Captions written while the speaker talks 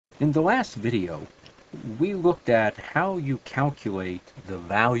In the last video, we looked at how you calculate the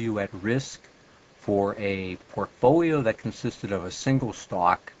value at risk for a portfolio that consisted of a single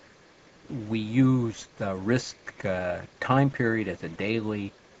stock. We used the risk time period as a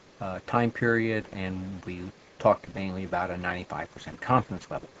daily time period, and we talked mainly about a 95%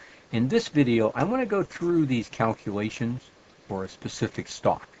 confidence level. In this video, I want to go through these calculations for a specific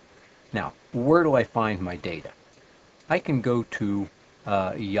stock. Now, where do I find my data? I can go to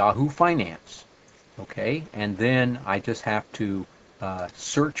Yahoo Finance, okay, and then I just have to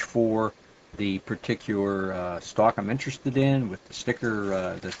search for the particular stock I'm interested in with the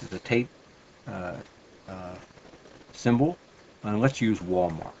sticker, the tape uh, uh, symbol, and let's use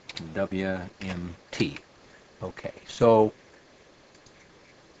Walmart, WMT. Okay, so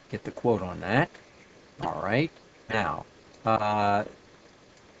get the quote on that. All right, now uh,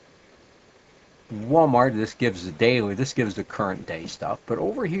 Walmart, this gives the daily, this gives the current day stuff, but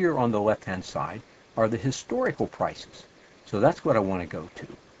over here on the left-hand side are the historical prices. So that's what I want to go to.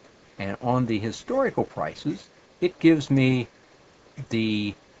 And on the historical prices, it gives me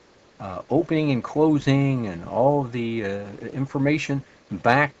the opening and closing and all of the information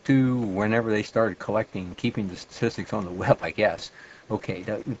back to whenever they started collecting and keeping the statistics on the web, I guess. Okay,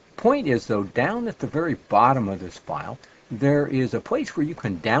 the point is, though, down at the very bottom of this file, there is a place where you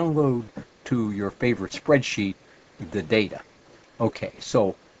can download to your favorite spreadsheet the data. Okay,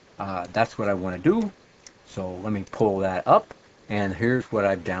 so that's what I want to do. So let me pull that up, and here's what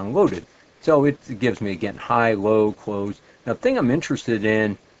I've downloaded. So it gives me, again, high, low, close. Now, the thing I'm interested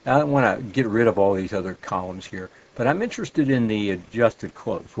in, I don't want to get rid of all these other columns here, but I'm interested in the adjusted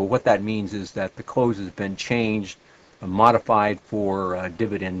close. Well, what that means is that the close has been changed, modified for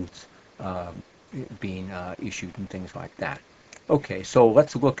dividends uh, being issued and things like that. Okay, so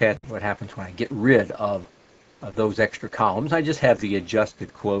let's look at what happens when I get rid of those extra columns. I just have the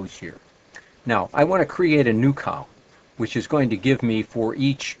adjusted close here. Now, I want to create a new column, which is going to give me for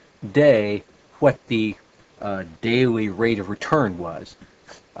each day what the daily rate of return was,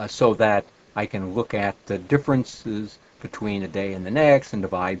 so that I can look at the differences between a day and the next and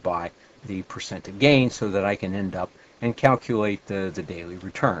divide by the percent of gain so that I can end up and calculate the daily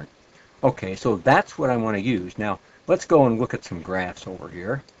return. Okay, so that's what I want to use. Now, let's go and look at some graphs over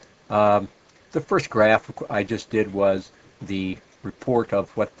here. Um, the first graph I just did was the report of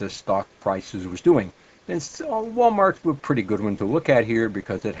what the stock prices was doing. And so Walmart's a pretty good one to look at here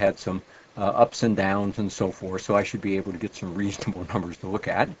because it had some ups and downs and so forth, so I should be able to get some reasonable numbers to look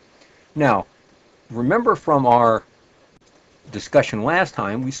at. Now, remember from our discussion last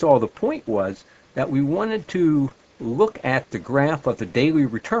time, we saw the point was that we wanted to look at the graph of the daily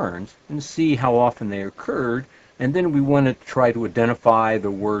returns and see how often they occurred, and then we wanted to try to identify the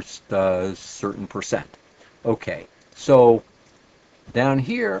worst certain percent. Okay, so down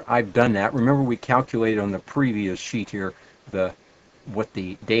here I've done that. Remember, we calculated on the previous sheet here what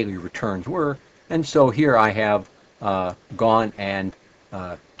the daily returns were, and so here I have gone and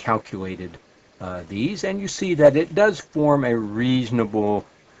calculated these, and you see that it does form a reasonable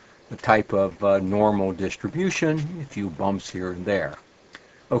type of normal distribution, a few bumps here and there.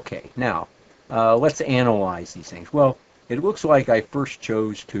 Okay, now let's analyze these things. Well, it looks like I first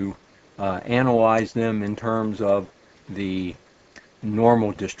chose to analyze them in terms of the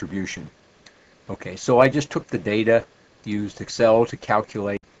normal distribution. Okay, so I just took the data, used Excel to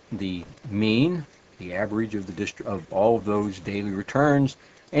calculate the mean, the average of of all of those daily returns,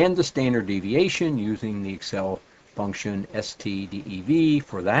 and the standard deviation using the Excel function stdev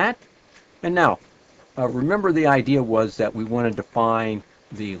for that. And now, remember the idea was that we wanted to find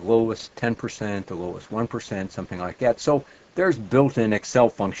the lowest 10%, the lowest 1%, something like that. So there's built-in Excel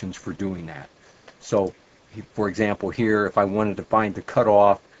functions for doing that. So, for example, here, if I wanted to find the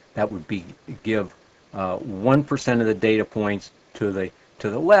cutoff, that would be give 1% of the data points to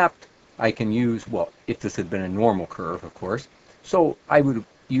the left. I can use, well, if this had been a normal curve, of course. So I would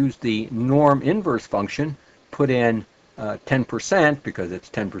use the norm inverse function, put in 10% because it's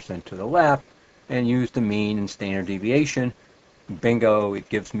 10% to the left, and use the mean and standard deviation. Bingo, it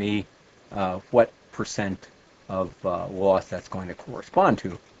gives me what percent of loss that's going to correspond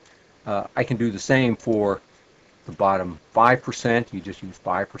to. I can do the same for the bottom 5%. You just use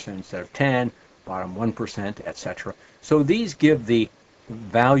 5% instead of 10, bottom 1%, etc. So these give the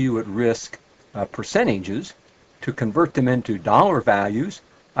value at risk percentages. To convert them into dollar values,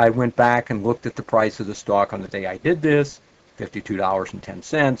 I went back and looked at the price of the stock on the day I did this,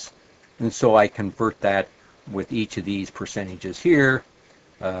 $52.10, and so I convert that with each of these percentages here,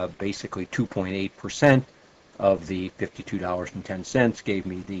 basically 2.8% of the $52.10 gave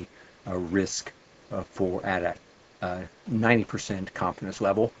me the risk for at 90% confidence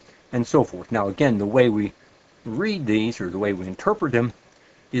level, and so forth. Now again, the way we read these, or the way we interpret them,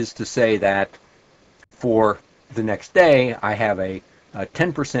 is to say that for the next day, I have a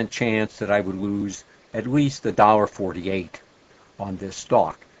 10% chance that I would lose at least $1.48 on this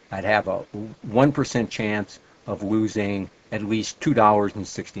stock. I'd have a 1% chance of losing at least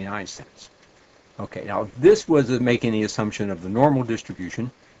 $2.69. Okay, now this was making the assumption of the normal distribution.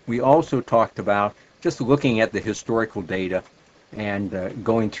 We also talked about just looking at the historical data and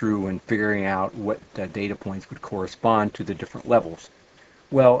going through and figuring out what data points would correspond to the different levels.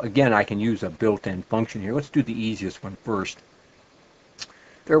 Well, again, I can use a built-in function here. Let's do the easiest one first.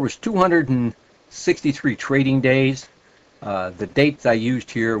 There was 263 trading days. The dates I used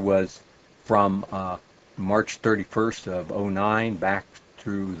here was from March 31st of 09 back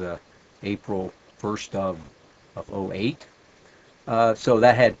through the April 1st of 08. So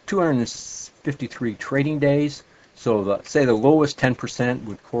that had 253 trading days. So say the lowest 10%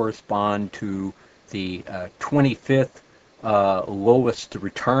 would correspond to the 25th lowest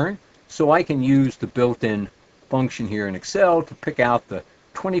return. So I can use the built-in function here in Excel to pick out the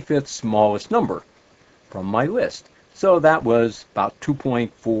 25th smallest number from my list. So that was about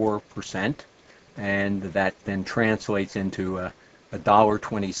 2.4%, and that then translates into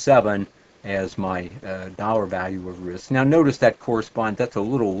 $1.27 as my dollar value of risk. Now notice that corresponds, that's a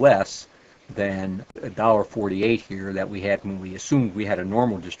little less than $1.48 here that we had when we assumed we had a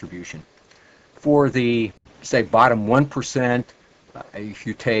normal distribution. For the, say, bottom 1%, if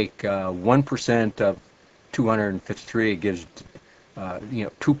you take 1% of 253, it gives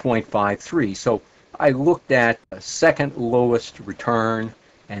 2.53. So I looked at the second lowest return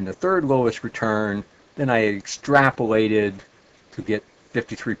and the third lowest return, then I extrapolated to get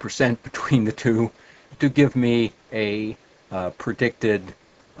 53% between the two to give me a predicted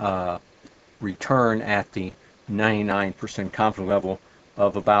return at the 99% confidence level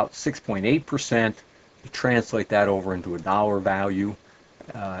of about 6.8%. You translate that over into a dollar value,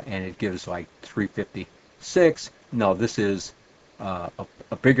 and it gives like 356. No, this is a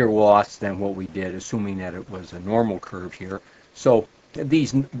bigger loss than what we did, assuming that it was a normal curve here. So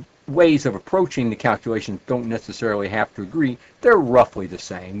these ways of approaching the calculations don't necessarily have to agree. They're roughly the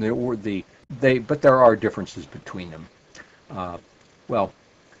same, but there are differences between them. Well,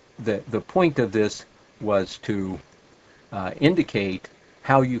 the point of this was to indicate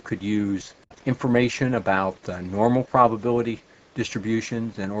how you could use information about normal probability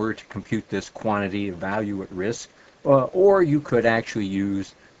distributions in order to compute this quantity of value at risk, or you could actually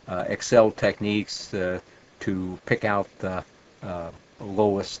use Excel techniques to pick out the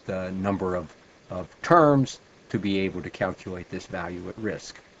lowest number of terms to be able to calculate this value at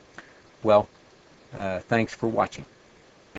risk. Well, thanks for watching.